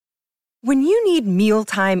When you need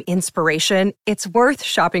mealtime inspiration, it's worth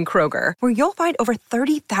shopping Kroger, where you'll find over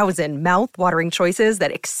 30,000 mouth-watering choices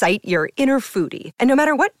that excite your inner foodie. And no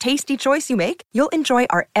matter what tasty choice you make, you'll enjoy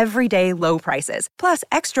our everyday low prices, plus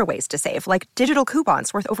extra ways to save, like digital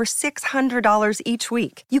coupons worth over $600 each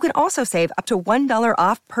week. You can also save up to $1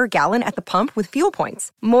 off per gallon at the pump with fuel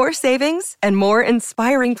points. More savings and more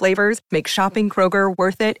inspiring flavors make shopping Kroger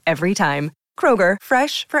worth it every time. Kroger,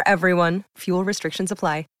 fresh for everyone. Fuel restrictions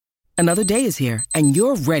apply. Another day is here, and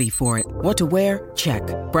you're ready for it. What to wear? Check.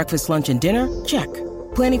 Breakfast, lunch, and dinner? Check.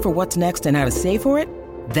 Planning for what's next and how to save for it?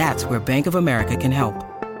 That's where Bank of America can help.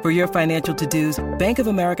 For your financial to-dos, Bank of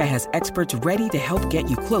America has experts ready to help get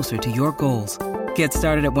you closer to your goals. Get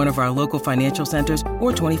started at one of our local financial centers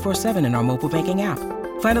or 24/7 in our mobile banking app.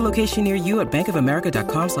 Find a location near you at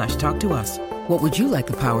bankofamerica.com/talktous. What would you like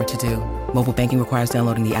the power to do? Mobile banking requires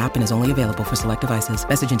downloading the app and is only available for select devices.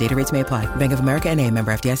 Message and data rates may apply. Bank of America N.A.,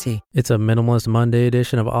 member FDIC. It's a Minimalist Monday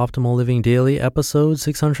edition of Optimal Living Daily, episode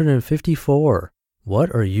 654.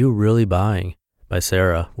 What Are You Really Buying? By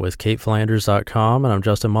Sarah with KateFlanders.com, and I'm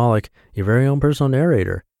Justin Malik, your very own personal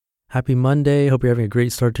narrator. Happy Monday. Hope you're having a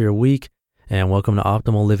great start to your week, and welcome to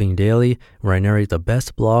Optimal Living Daily, where I narrate the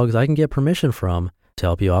best blogs I can get permission from to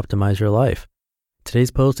help you optimize your life.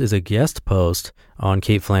 Today's post is a guest post on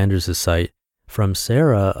Kate Flanders' site from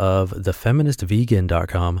Sarah of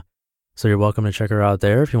thefeministvegan.com. So you're welcome to check her out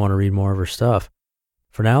there if you want to read more of her stuff.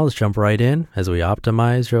 For now, let's jump right in as we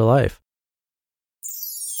optimize your life.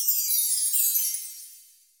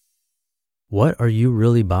 What Are You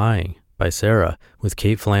Really Buying? By Sarah with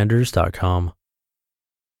KateFlanders.com.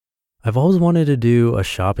 I've always wanted to do a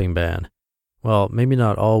shopping ban. Well, maybe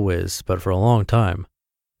not always, but for a long time.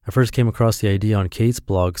 I first came across the idea on Kate's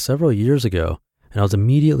blog several years ago, and I was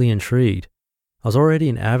immediately intrigued. I was already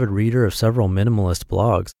an avid reader of several minimalist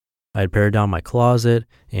blogs. I had pared down my closet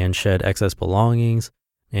and shed excess belongings,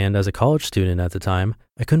 and as a college student at the time,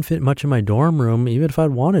 I couldn't fit much in my dorm room even if I'd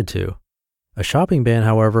wanted to. A shopping ban,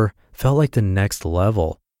 however, felt like the next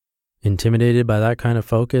level. Intimidated by that kind of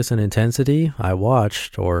focus and intensity, I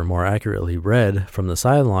watched, or more accurately read, from the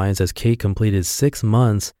sidelines as Kate completed 6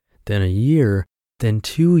 months, then a year, then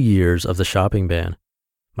 2 years of the shopping ban.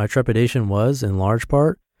 My trepidation was, in large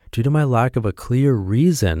part, due to my lack of a clear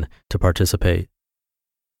reason to participate.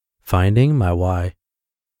 Finding my why.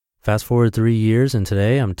 Fast forward 3 years, and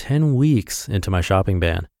today I'm 10 weeks into my shopping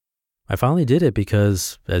ban. I finally did it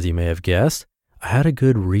because, as you may have guessed, I had a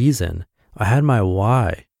good reason. I had my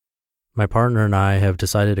why. My partner and I have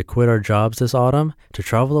decided to quit our jobs this autumn to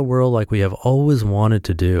travel the world like we have always wanted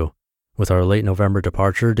to do. With our late November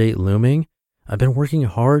departure date looming, I've been working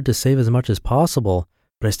hard to save as much as possible,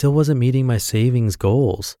 but I still wasn't meeting my savings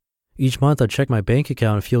goals. Each month I'd check my bank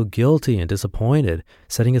account and feel guilty and disappointed,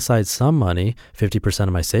 setting aside some money, 50%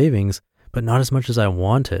 of my savings, but not as much as I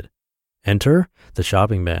wanted. Enter the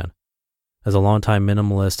shopping ban. As a longtime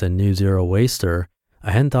minimalist and new zero waster,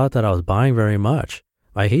 I hadn't thought that I was buying very much.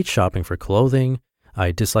 I hate shopping for clothing,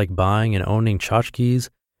 I dislike buying and owning tchotchkes,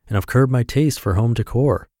 and I've curbed my taste for home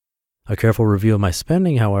decor. A careful review of my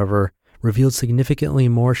spending, however, revealed significantly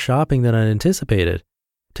more shopping than I'd anticipated.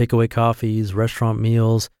 Takeaway coffees, restaurant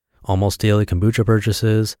meals, almost daily kombucha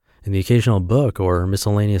purchases, and the occasional book or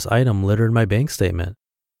miscellaneous item littered my bank statement.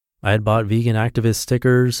 I had bought vegan activist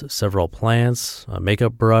stickers, several plants, a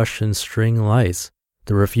makeup brush, and string lights.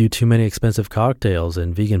 There were a few too many expensive cocktails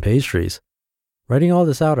and vegan pastries. Writing all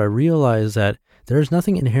this out, I realized that there's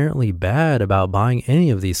nothing inherently bad about buying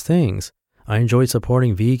any of these things. I enjoy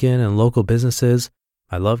supporting vegan and local businesses.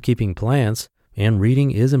 I love keeping plants, and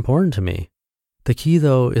reading is important to me. The key,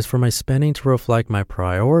 though, is for my spending to reflect my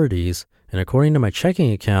priorities, and according to my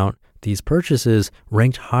checking account, these purchases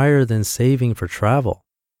ranked higher than saving for travel.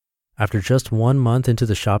 After just 1 month into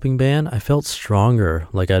the shopping ban, I felt stronger,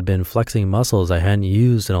 like I'd been flexing muscles I hadn't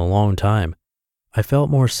used in a long time. I felt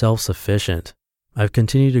more self-sufficient. I've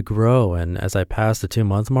continued to grow, and as I passed the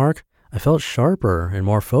 2-month mark, I felt sharper and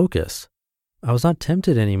more focused. I was not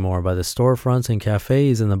tempted anymore by the storefronts and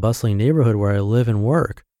cafes in the bustling neighborhood where I live and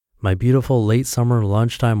work. My beautiful late summer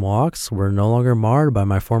lunchtime walks were no longer marred by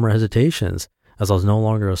my former hesitations, as I was no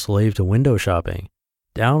longer a slave to window shopping.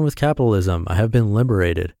 Down with capitalism, I have been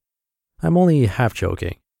liberated. I'm only half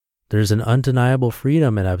joking. There's an undeniable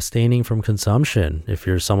freedom in abstaining from consumption if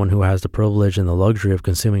you're someone who has the privilege and the luxury of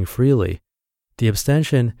consuming freely. The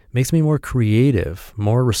abstention makes me more creative,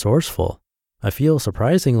 more resourceful. I feel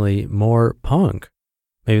surprisingly more punk.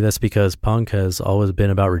 Maybe that's because punk has always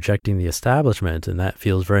been about rejecting the establishment, and that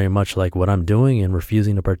feels very much like what I'm doing in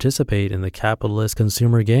refusing to participate in the capitalist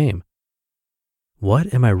consumer game.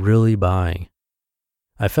 What am I really buying?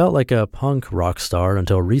 I felt like a punk rock star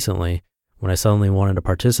until recently, when I suddenly wanted to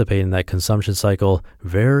participate in that consumption cycle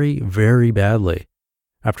very, very badly.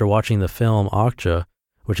 After watching the film Okja,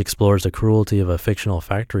 which explores the cruelty of a fictional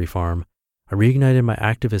factory farm, I reignited my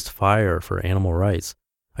activist fire for animal rights.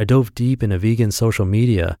 I dove deep into vegan social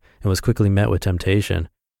media and was quickly met with temptation.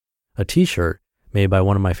 A t-shirt made by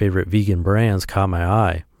one of my favorite vegan brands caught my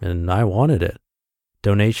eye, and I wanted it.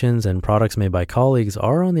 Donations and products made by colleagues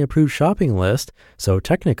are on the approved shopping list, so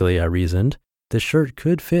technically, I reasoned, this shirt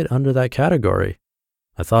could fit under that category.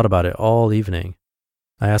 I thought about it all evening.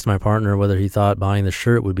 I asked my partner whether he thought buying the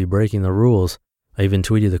shirt would be breaking the rules. I even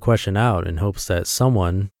tweeted the question out in hopes that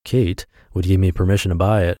someone, Kate, would give me permission to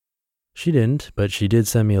buy it. She didn't, but she did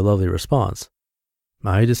send me a lovely response.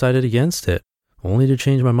 I decided against it, only to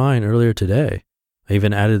change my mind earlier today. I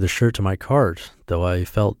even added the shirt to my cart, though I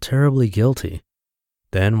felt terribly guilty.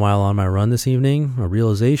 Then, while on my run this evening, a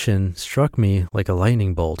realization struck me like a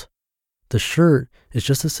lightning bolt. The shirt is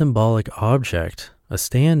just a symbolic object, a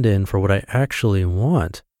stand-in for what I actually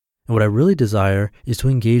want. And what I really desire is to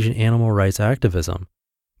engage in animal rights activism.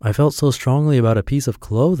 I felt so strongly about a piece of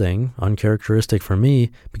clothing, uncharacteristic for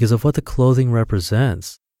me, because of what the clothing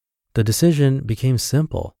represents. The decision became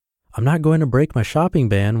simple. I'm not going to break my shopping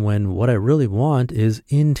ban when what I really want is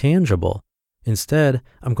intangible. Instead,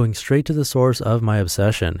 I'm going straight to the source of my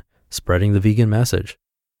obsession, spreading the vegan message.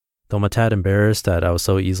 Though I'm a tad embarrassed that I was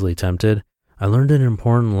so easily tempted, I learned an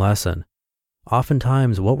important lesson.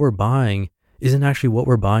 Oftentimes, what we're buying isn't actually what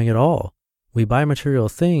we're buying at all. We buy material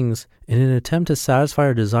things in an attempt to satisfy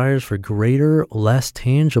our desires for greater, less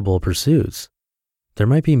tangible pursuits. There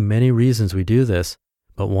might be many reasons we do this,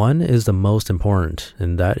 but one is the most important,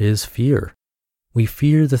 and that is fear. We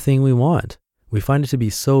fear the thing we want. We find it to be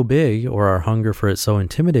so big, or our hunger for it so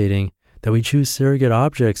intimidating, that we choose surrogate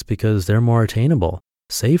objects because they're more attainable,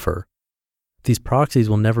 safer. These proxies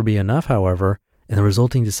will never be enough, however, and the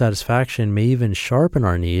resulting dissatisfaction may even sharpen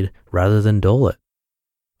our need rather than dull it.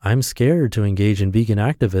 I'm scared to engage in vegan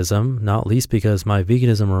activism, not least because my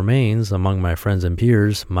veganism remains, among my friends and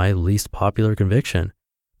peers, my least popular conviction.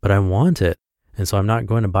 But I want it, and so I'm not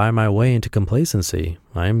going to buy my way into complacency.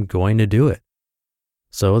 I'm going to do it.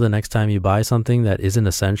 So the next time you buy something that isn't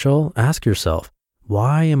essential, ask yourself,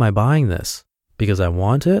 why am I buying this? Because I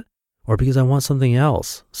want it? Or because I want something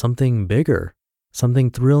else, something bigger, something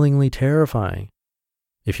thrillingly terrifying?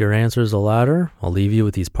 If your answer is the latter, I'll leave you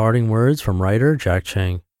with these parting words from writer Jack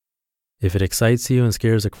Chang. If it excites you and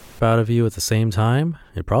scares the crap out of you at the same time,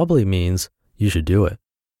 it probably means you should do it.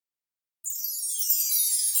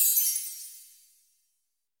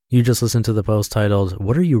 You just listened to the post titled,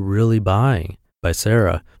 "What Are You Really Buying?" by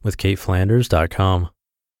Sarah with KateFlanders.com.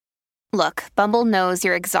 Look, Bumble knows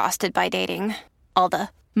you're exhausted by dating. All the,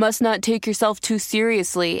 must not take yourself too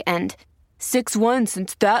seriously, and 6'1"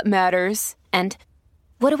 since that matters, and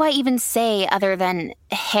what do I even say other than,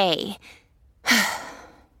 hey?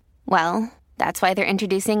 Well, that's why they're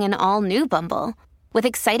introducing an all-new Bumble, with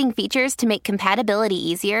exciting features to make compatibility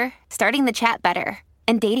easier, starting the chat better,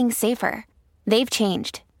 and dating safer. They've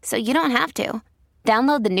changed, so you don't have to.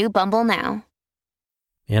 Download the new Bumble now.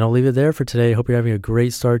 And I'll leave it there for today. Hope you're having a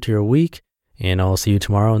great start to your week. And I'll see you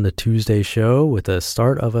tomorrow on the Tuesday show with the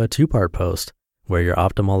start of a 2-part post where your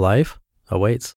optimal life awaits.